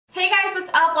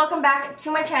up? Welcome back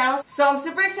to my channel. So I'm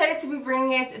super excited to be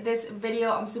bringing you guys this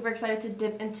video. I'm super excited to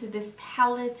dip into this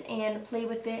palette and play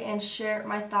with it and share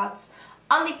my thoughts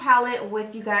on the palette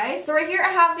with you guys. So right here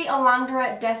I have the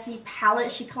Alondra Dessy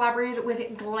palette. She collaborated with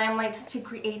Glamlite to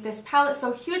create this palette.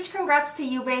 So huge congrats to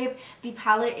you, babe. The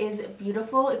palette is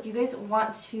beautiful. If you guys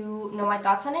want to know my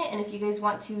thoughts on it and if you guys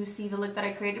want to see the look that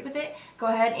I created with it, go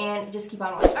ahead and just keep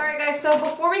on watching. Alright guys, so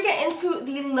before we get into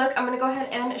the look, I'm going to go ahead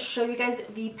and show you guys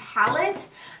the palette.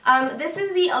 This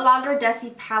is the Alondra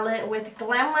Dessy palette with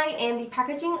Glamlite, and the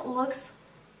packaging looks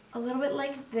a little bit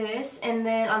like this, and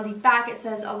then on the back it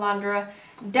says Alondra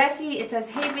Dessy. It says,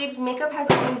 "Hey babes, makeup has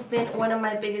always been one of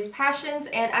my biggest passions,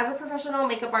 and as a professional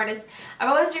makeup artist, I've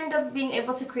always dreamed of being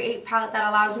able to create a palette that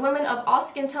allows women of all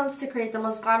skin tones to create the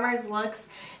most glamorous looks.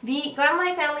 The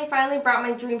Glamlite family finally brought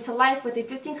my dream to life with a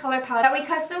 15 color palette that we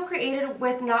custom created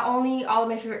with not only all of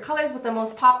my favorite colors, but the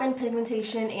most pop-in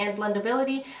pigmentation and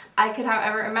blendability I could have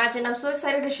ever imagined. I'm so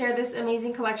excited to share this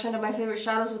amazing collection of my favorite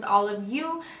shadows with all of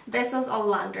you. Besos,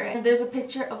 Alondra." And there's a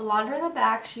picture of Alondra in the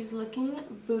back. She's looking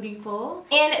beautiful.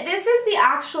 And this is the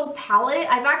actual palette.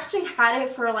 I've actually had it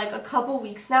for like a couple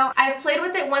weeks now. I've played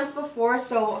with it once before,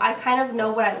 so I kind of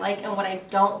know what I like and what I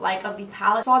don't like of the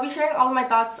palette. So I'll be sharing all of my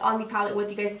thoughts on the palette with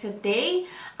you guys today.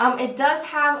 It does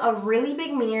have a really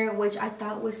big mirror, which I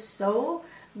thought was so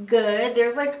good.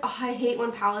 There's like, oh, I hate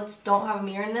when palettes don't have a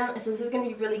mirror in them, so this is going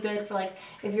to be really good for like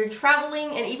if you're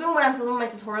traveling, and even when I'm filming my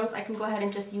tutorials I can go ahead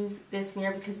and just use this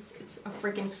mirror because it's a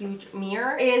freaking huge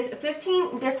mirror. It is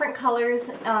 15 different colors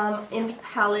in the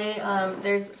palette.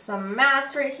 There's some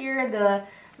mattes right here.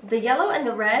 The yellow and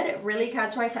the red really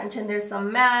catch my attention. There's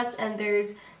some mattes and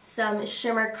there's some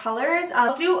shimmer colors.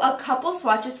 I'll do a couple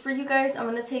swatches for you guys. I'm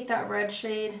going to take that red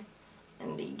shade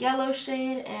and the yellow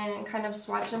shade and kind of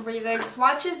swatch them for you guys.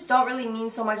 Swatches don't really mean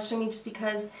so much to me just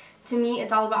because to me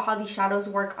it's all about how these shadows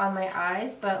work on my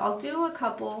eyes, but I'll do a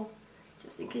couple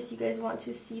just in case you guys want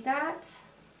to see that.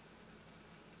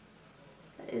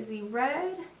 That is the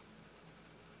red,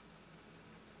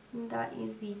 and that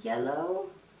is the yellow,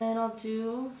 and I'll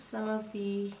do some of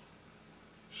the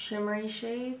shimmery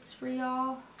shades for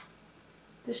y'all.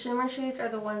 The shimmer shades are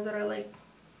the ones that are like,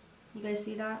 you guys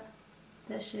see that?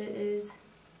 That shit is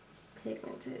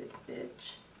pigmented,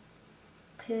 bitch.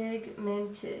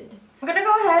 Pigmented. I'm gonna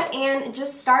go ahead and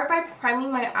just start by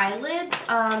priming my eyelids.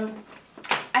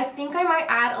 I think I might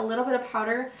add a little bit of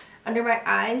powder under my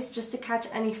eyes just to catch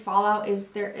any fallout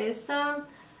if there is some.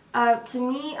 To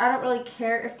me, I don't really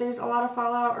care if there's a lot of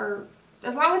fallout, or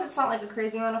as long as it's not like a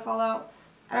crazy amount of fallout.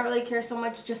 I don't really care so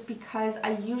much just because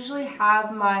I usually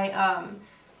have my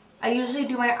I usually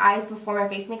do my eyes before my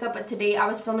face makeup, but today I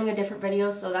was filming a different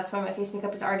video, so that's why my face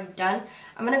makeup is already done.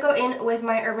 I'm going to go in with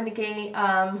my Urban Decay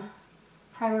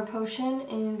Primer Potion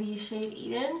in the shade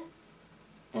Eden,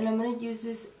 and I'm going to use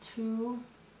this to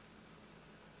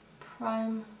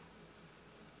prime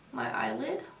my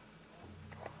eyelid.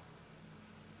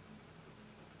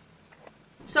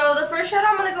 So the first shadow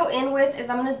I'm going to go in with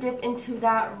is I'm going to dip into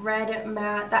that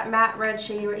matte red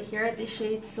shade right here, the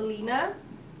shade Selena.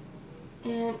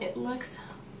 And it looks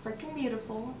freaking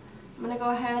beautiful. I'm going to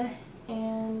go ahead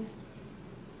and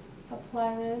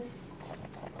apply this.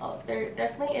 Oh, there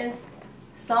definitely is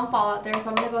some fallout there, so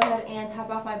I'm going to go ahead and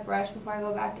tap off my brush before I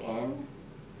go back in.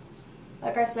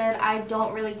 Like I said, I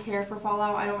don't really care for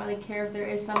fallout. I don't really care if there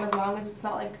is some, as long as it's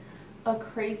not like a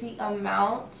crazy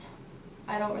amount.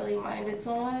 I don't really mind it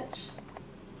so much.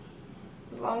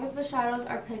 As long as the shadows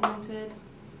are pigmented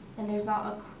and there's not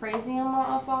a crazy amount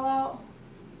of fallout,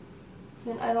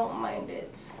 then I don't mind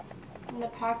it. I'm going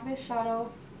to pack this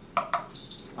shadow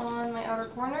on my outer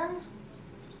corner.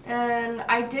 And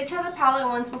I did try the palette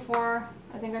once before.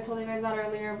 I think I told you guys that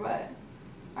earlier, but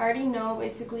I already know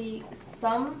basically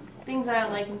some things that I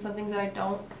like and some things that I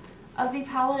don't of the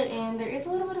palette, and there is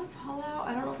a little bit of fallout.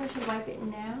 I don't know if I should wipe it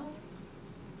now.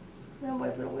 I'm going to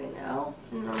wipe it away now,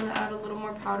 and then I'm going to add a little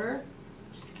more powder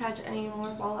just to catch any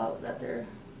more fallout that there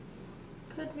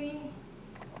could be.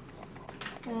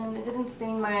 And it didn't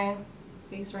stain my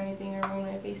face or anything or ruin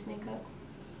my face makeup.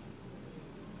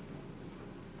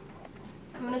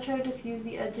 I'm going to try to diffuse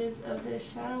the edges of this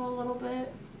shadow a little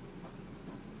bit.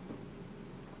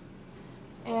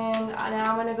 And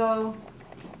now I'm going to go,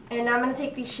 and now I'm going to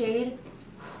take the shade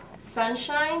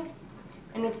Sunshine,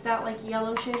 and it's that like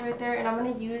yellow shade right there, and I'm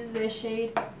going to use this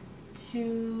shade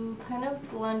to kind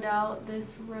of blend out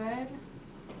this red.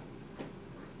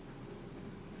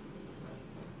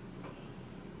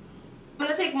 I'm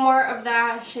going to take more of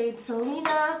that shade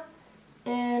Selena,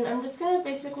 and I'm just going to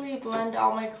basically blend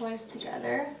all my colors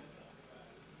together.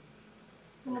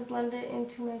 I'm going to blend it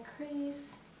into my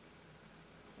crease.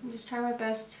 and just try my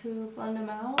best to blend them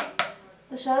out.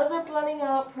 The shadows are blending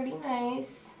out pretty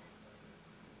nice.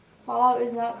 Fallout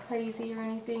is not crazy or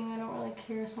anything. I don't really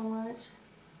care so much.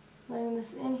 Letting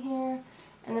this in here.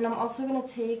 And then I'm also going to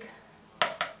take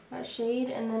that shade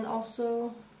and then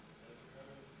also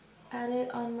add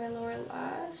it on my lower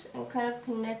lash and kind of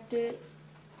connect it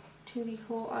to the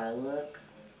whole eye look.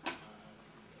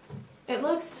 It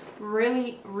looks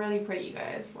really, really pretty, you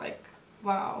guys. Like,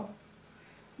 wow.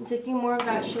 I'm taking more of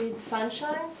that shade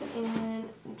Sunshine and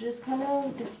just kind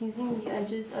of diffusing the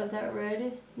edges of that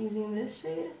red using this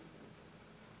shade.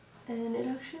 And it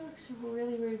actually looks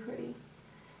really, really pretty.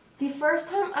 The first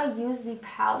time I used the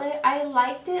palette, I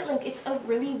liked it. Like, it's a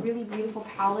really, really beautiful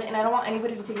palette, and I don't want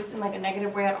anybody to take this in like a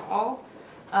negative way at all.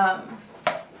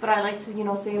 But I like to, you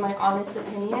know, say my honest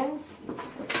opinions.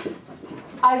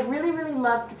 I really, really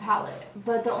loved the palette,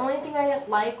 but the only thing I didn't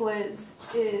like is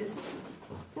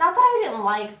not that I didn't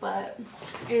like, but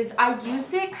is I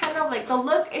used it kind of like the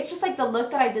look. It's just like the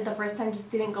look that I did the first time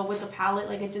just didn't go with the palette.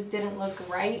 Like, it just didn't look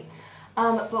right.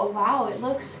 But wow, it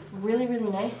looks really, really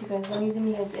nice, you guys. Let me zoom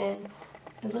you guys in.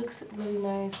 It looks really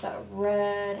nice, that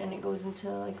red, and it goes into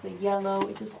like the yellow.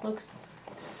 It just looks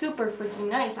super freaking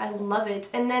nice. I love it.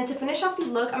 And then to finish off the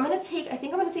look, I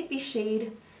think I'm gonna take the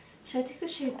shade. Should I take the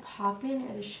shade Poppin'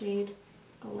 or the shade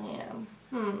Glam?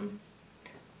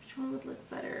 Which one would look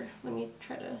better? Let me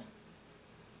try to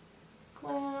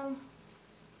Glam,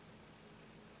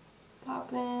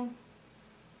 Poppin'.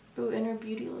 Ooh, Inner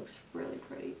Beauty looks really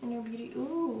pretty. Inner Beauty,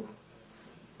 ooh.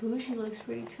 Bougie looks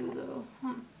pretty too though.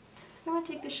 I'm going to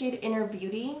take the shade Inner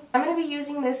Beauty. I'm going to be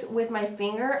using this with my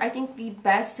finger. I think the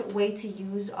best way to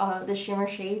use the shimmer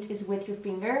shades is with your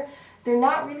finger. They're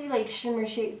not really like shimmer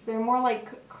shades. They're more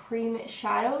like cream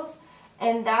shadows.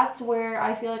 And that's where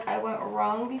I feel like I went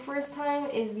wrong the first time,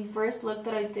 is the first look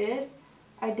that I did.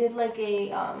 I did like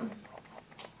a...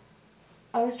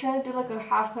 I was trying to do like a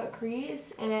half cut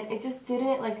crease, and it just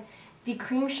didn't, like, the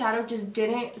cream shadow just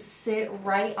didn't sit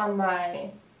right on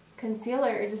my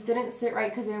concealer. It just didn't sit right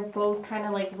because they're both kind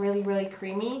of like really, really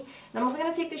creamy. And I'm also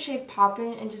going to take the shade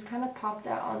Poppin' and just kind of pop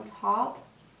that on top.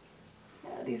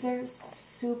 Yeah, these are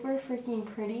super freaking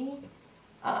pretty,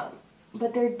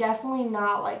 but they're definitely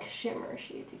not like shimmer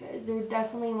shades, you guys. They're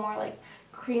definitely more like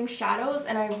cream shadows,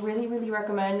 and I really, really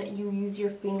recommend you use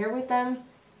your finger with them,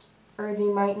 or they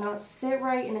might not sit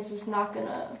right and it's just not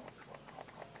gonna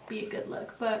be a good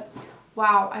look. But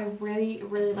wow, I really,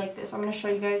 really like this. I'm gonna show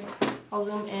you guys, I'll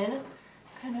zoom in,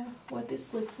 kind of what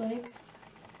this looks like.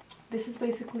 This is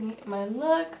basically my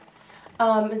look.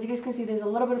 As you guys can see, there's a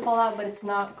little bit of fallout, but it's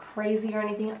not crazy or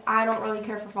anything. I don't really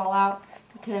care for fallout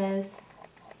because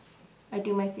I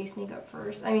do my face makeup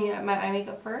first. I mean, my eye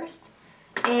makeup first.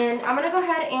 And I'm gonna go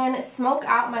ahead and smoke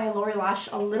out my lower lash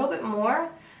a little bit more.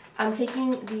 I'm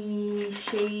taking the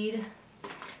shade,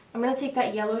 I'm going to take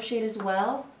that yellow shade as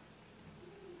well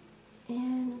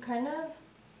and kind of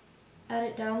add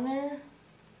it down there.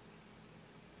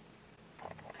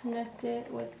 Connect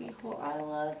it with the whole eye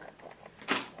look.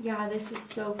 Yeah, this is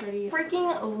so pretty.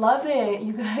 Freaking love it,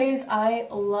 you guys. I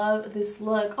love this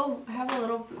look. Oh, I have a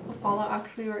little fallout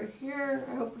actually right here.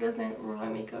 I hope it doesn't ruin my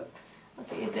makeup.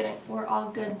 Okay, it didn't. We're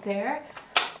all good there.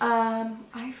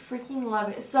 I freaking love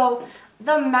it. So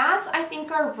the mattes I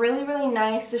think are really, really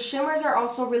nice. The shimmers are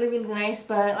also really, really nice,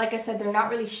 but like I said, they're not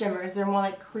really shimmers. They're more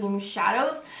like cream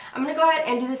shadows. I'm going to go ahead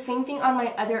and do the same thing on my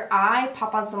other eye.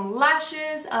 Pop on some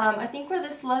lashes. I think for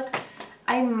this look,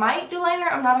 I might do liner.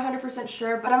 I'm not 100%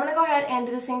 sure, but I'm going to go ahead and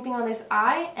do the same thing on this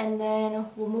eye, and then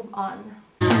we'll move on.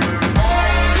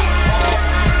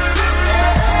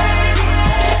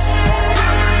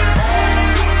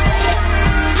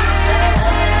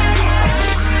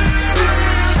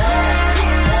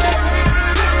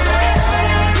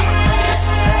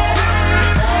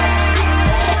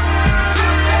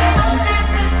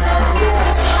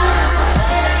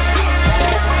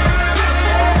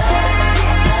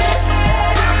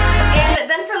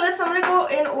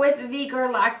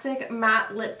 Galactic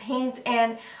matte lip paint,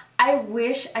 and I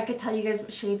wish I could tell you guys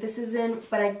what shade this is in,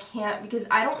 but I can't because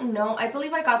I don't know. I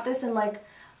believe I got this in like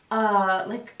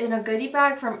in a goodie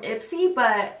bag from Ipsy,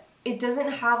 but it doesn't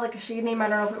have like a shade name. I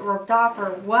don't know if it ripped off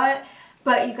or what,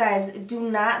 but you guys, do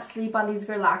not sleep on these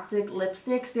Galactic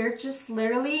lipsticks. They're just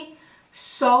literally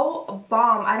so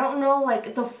bomb. I don't know,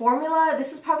 like the formula,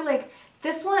 this is probably like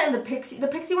This one and the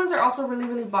Pixie ones are also really,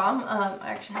 really bomb. I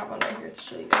actually have one right here to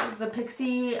show you guys. The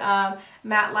Pixie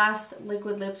Matte Last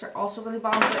Liquid Lips are also really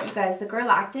bomb. But you guys, the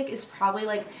Galactic is probably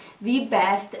like the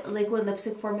best liquid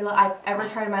lipstick formula I've ever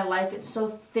tried in my life. It's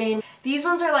so thin. These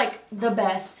ones are like the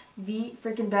best. The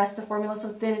freaking best. The formula's so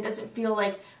thin. It doesn't feel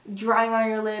like drying on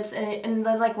your lips. And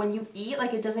then like when you eat,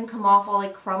 like it doesn't come off all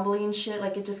like crumbly and shit.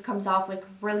 Like it just comes off like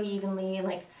really evenly and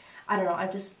like, I don't know, I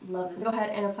just love it. Go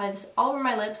ahead and apply this all over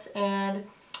my lips, and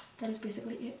that is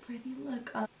basically it for the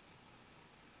look.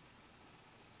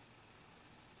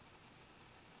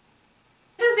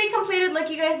 This is the completed look,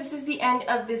 you guys. This is the end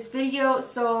of this video.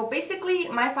 So basically,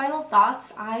 my final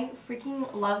thoughts, I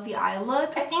freaking love the eye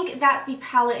look. I think that the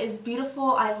palette is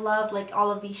beautiful. I love like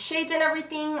all of these shades and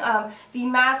everything. The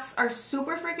mattes are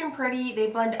super freaking pretty. They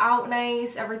blend out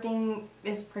nice. Everything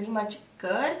is pretty much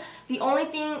good. The only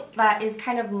thing that is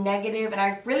kind of negative, and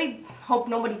I really hope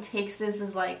nobody takes this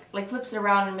as like flips it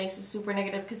around and makes it super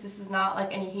negative, because this is not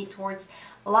like any hate towards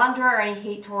Alondra or any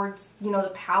hate towards, you know, the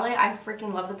palette. I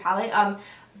freaking love the palette.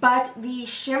 But the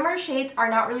shimmer shades are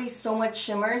not really so much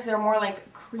shimmers. They're more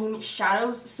like cream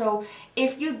shadows. So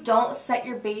if you don't set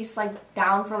your base like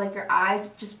down for like your eyes,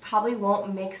 it just probably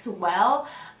won't mix well.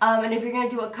 And if you're going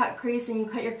to do a cut crease and you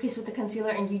cut your crease with the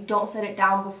concealer and you don't set it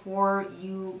down before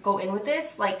you go in with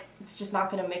this, like it's just not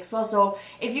going to mix well. So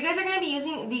if you guys are going to be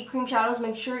using the cream shadows,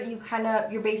 make sure you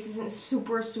your base isn't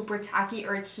super tacky,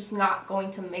 or it's just not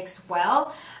going to mix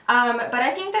well. But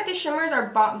I think that the shimmers are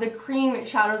bomb. The cream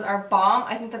shadows are bomb.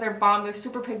 I think that they're bomb. They're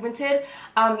super pigmented.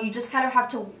 You just kind of have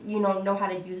to, you know how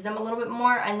to use them a little bit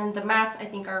more. And then the mattes I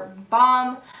think are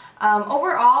bomb.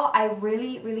 Overall, I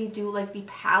really do like the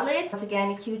palette. Once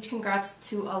again, huge congrats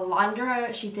to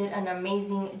Alondra. She did an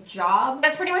amazing job.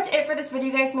 That's pretty much it for this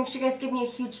video, guys. Make sure you guys give me a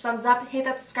huge thumbs up. Hit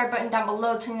that subscribe button down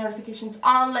below. Turn your notifications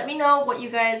on. Let me know what you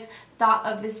guys thought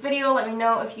of this video. Let me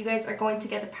know if you guys are going to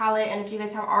get the palette, and if you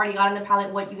guys have already gotten the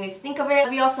palette, what you guys think of it.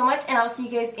 Love you all so much, and I'll see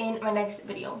you guys in my next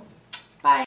video.